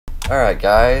Alright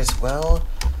guys, well,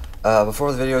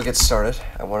 before the video gets started,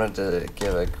 I wanted to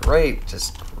give a great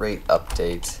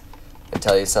update and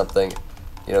tell you something.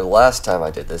 You know, the last time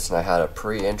I did this and I had a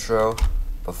pre-intro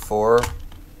before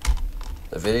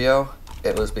the video,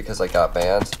 it was because I got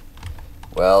banned.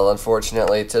 Well,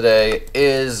 unfortunately, today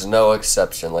is no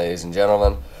exception, ladies and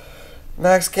gentlemen.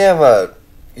 Max Gamma,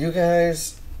 you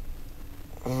guys,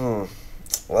 well,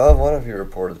 one of you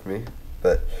reported me,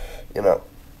 but, you know,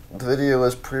 the video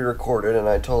was pre-recorded and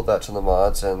I told that to the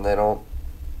mods and they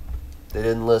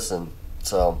didn't listen.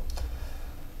 So,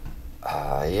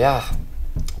 yeah,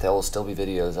 there will still be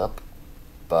videos up,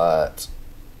 but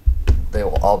they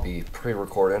will all be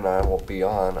pre-recorded and I won't be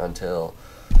on until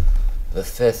the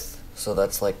 5th, so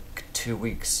that's like 2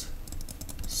 weeks.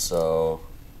 So,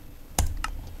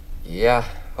 yeah,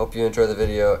 hope you enjoy the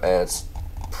video, and it's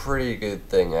a pretty good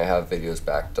thing I have videos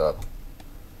backed up.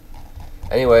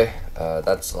 Anyway,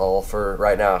 that's all for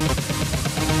right now.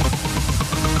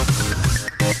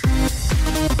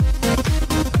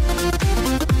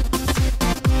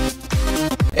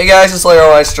 Hey guys, it's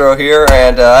Leo Maestro here,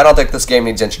 and I don't think this game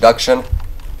needs introduction.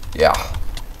 Yeah.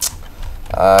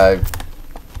 I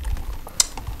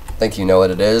think you know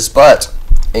what it is, but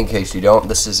in case you don't,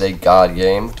 this is a God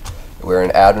game where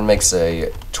an admin makes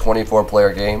a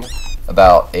 24-player game,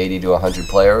 about 80 to 100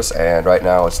 players, and right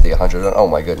now it's the 100. Oh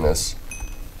my goodness.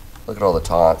 Look at all the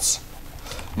taunts.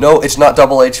 No, it's not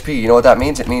double HP. You know what that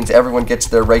means? It means everyone gets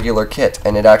their regular kit,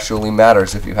 and it actually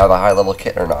matters if you have a high-level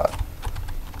kit or not.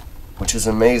 Which is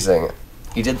amazing.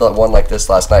 He did one like this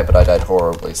last night, but I died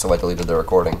horribly, so I deleted the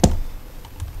recording.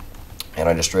 And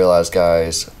I just realized,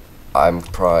 guys, I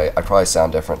probably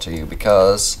sound different to you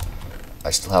because I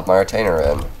still have my retainer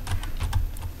in.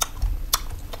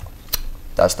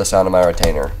 That's the sound of my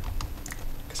retainer,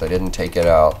 because I didn't take it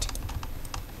out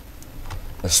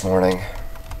this morning.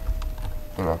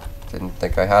 You know, didn't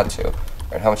think I had to.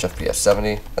 Alright, how much FPS?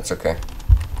 70? That's okay.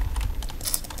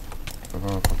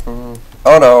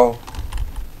 Oh no!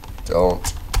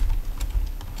 Don't.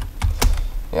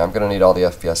 Yeah, I'm gonna need all the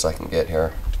FPS I can get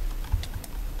here.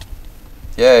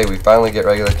 Yay, we finally get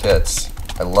regular kits.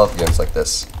 I love games like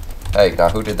this. Hey, now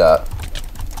who did that?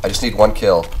 I just need one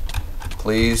kill.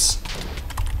 Please.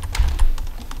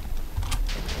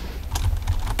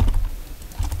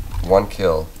 One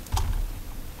kill.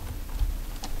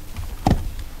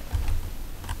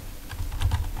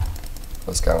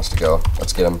 This guy wants to go.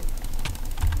 Let's get him.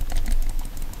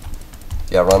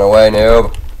 Yeah, run away,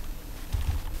 noob.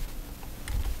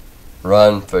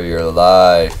 Run for your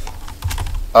life.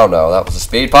 Oh no, that was a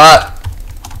speed pot.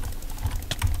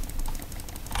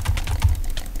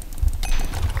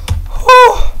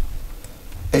 Whew.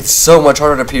 It's so much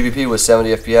harder to PvP with 70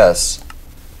 FPS.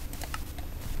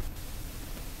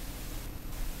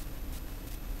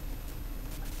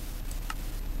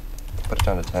 Put it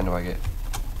down to 10, do I get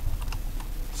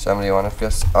 71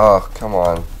 FPS? Oh, come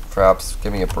on. Fraps,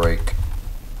 give me a break.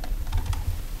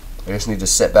 I just need to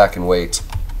sit back and wait.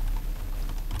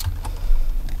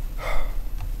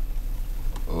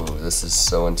 Ooh, this is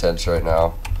so intense right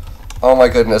now. Oh my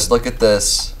goodness, look at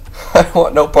this. I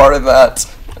want no part of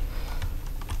that.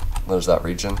 There's that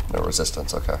region. No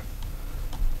resistance, okay.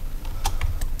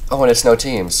 Oh, and it's no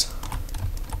teams.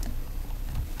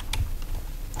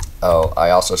 Oh, I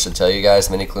also should tell you guys,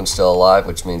 Minikloon's still alive,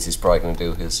 which means he's probably going to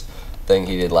do his thing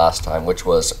he did last time, which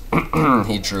was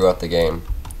he drew out the game.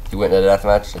 He went in a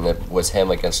deathmatch, and it was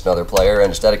him against another player, and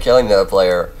instead of killing the other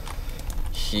player,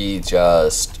 he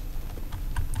just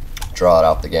drawed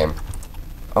out the game.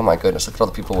 Oh my goodness, look at all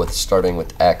the people starting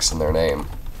with X in their name.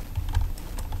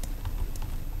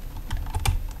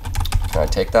 Can I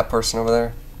take that person over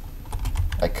there?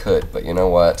 I could, but you know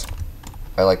what?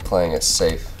 I like playing it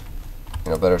safe.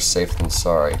 You know, better safe than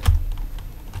sorry.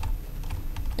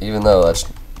 Even though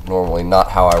that's normally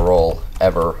not how I roll,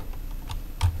 ever.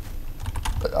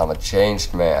 But I'm a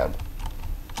changed man.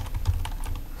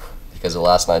 Because of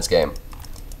last night's game.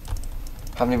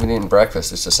 Haven't even eaten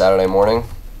breakfast. It's a Saturday morning.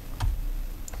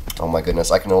 Oh my goodness,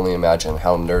 I can only imagine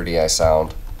how nerdy I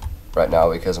sound right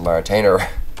now because of my retainer.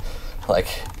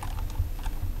 Like,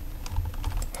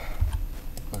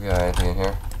 we got anything in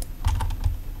here?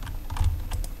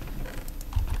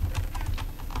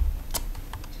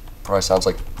 Probably sounds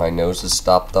like my nose is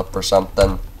stopped up or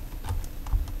something.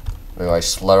 Do I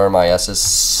slur my S's?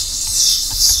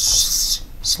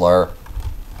 Slur.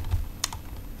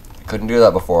 I couldn't do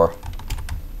that before.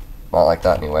 Not like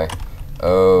that anyway.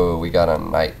 Oh, we got a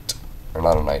knight. Or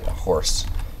not a knight, a horse.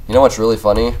 You know what's really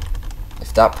funny?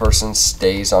 If that person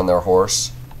stays on their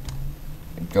horse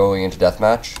going into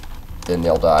deathmatch, then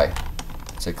they'll die.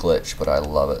 It's a glitch, but I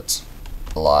love it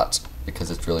a lot.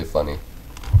 because it's really funny.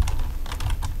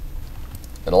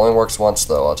 It only works once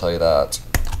though, I'll tell you that.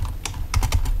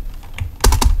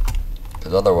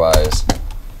 Because otherwise,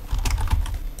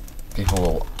 people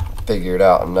will figure it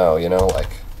out and know, you know, like,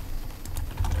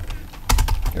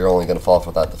 you're only going to fall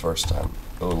for that the first time.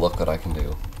 Ooh, look what I can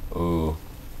do. Ooh.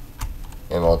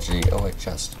 MLG. Oh wait,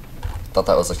 chest. Thought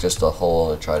that was like just a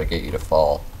hole to try to get you to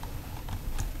fall.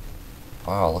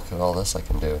 Wow, look at all this I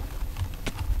can do.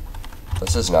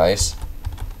 This is nice.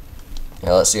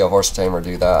 Yeah, let's see a horse tamer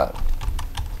do that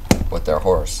with their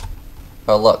horse.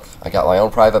 Oh look, I got my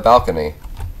own private balcony.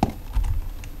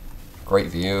 Great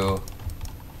view.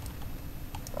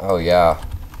 Oh yeah.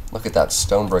 Look at that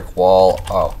stone brick wall.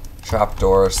 Oh,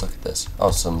 trapdoors. Look at this.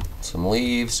 Oh, some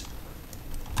leaves.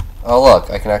 Oh look,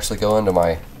 I can actually go into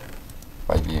my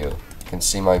view. You can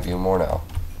see my view more now.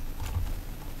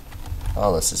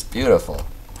 Oh, this is beautiful.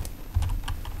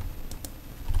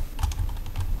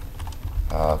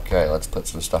 Okay, let's put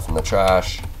some stuff in the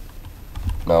trash.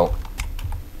 No.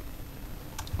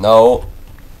 No.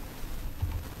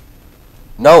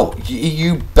 No,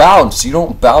 you bounce. You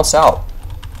don't bounce out.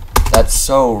 That's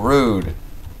so rude.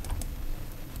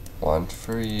 One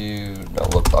for you. No,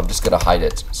 look, I'm just gonna hide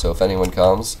it. So if anyone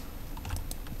comes,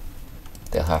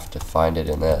 they'll have to find it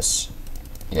in this.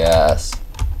 Yes.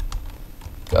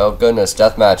 Oh goodness,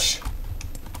 deathmatch.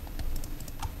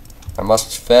 I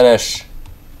must finish.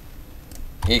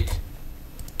 Eek.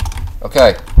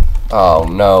 Okay. Oh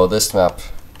no, this map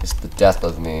is the death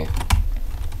of me.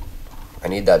 I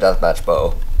need that deathmatch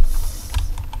bow.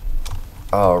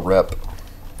 Oh, rip.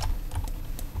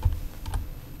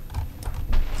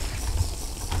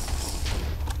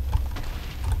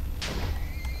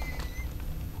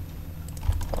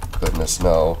 Oh goodness,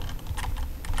 no.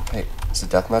 Hey, is the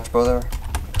deathmatch bow there?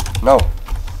 No.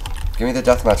 Give me the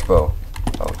deathmatch bow.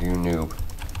 Oh, you noob.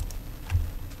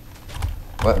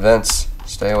 What, Vince?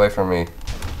 Stay away from me.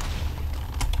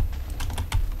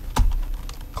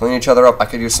 Clean each other up. I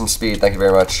could use some speed. Thank you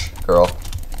very much, girl.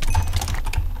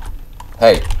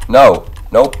 Hey, no.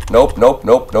 Nope, nope, nope,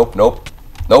 nope, nope, nope.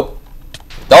 Nope.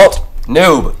 Don't!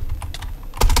 Noob!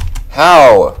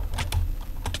 How?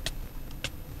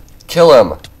 Kill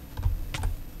him.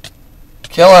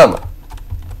 Kill him.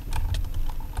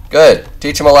 Good.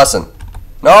 Teach him a lesson.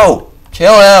 No!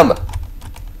 Kill him!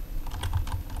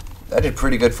 That did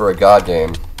pretty good for a god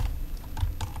game.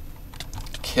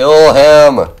 Kill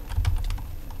him!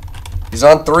 He's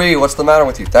on 3. What's the matter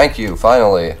with you? Thank you,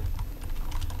 finally.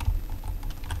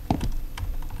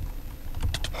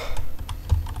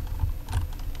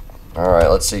 Alright,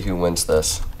 let's see who wins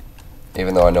this.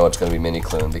 Even though I know it's going to be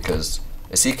Minicloon, because...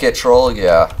 Is he Kit Troll?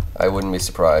 Yeah, I wouldn't be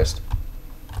surprised.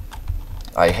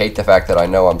 I hate the fact that I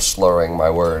know I'm slurring my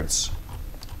words.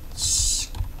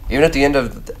 Even at the end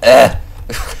of...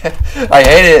 I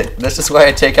hate it! This is why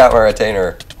I take out my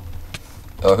retainer.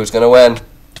 Oh, who's going to win?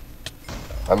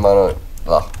 I'm on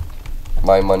a...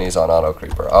 my money's on Auto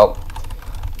Creeper. Oh.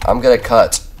 I'm going to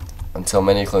cut until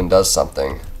Minicloon does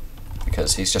something.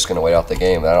 Because he's just going to wait out the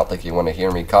game, and I don't think you want to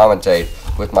hear me commentate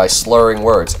with my slurring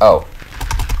words. Oh.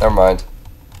 Never mind.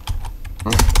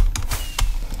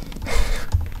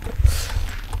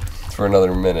 For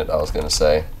another minute, I was going to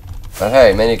say. But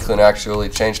hey, Minicloon actually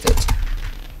changed it.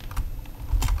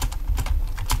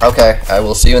 Okay, I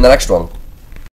will see you in the next one.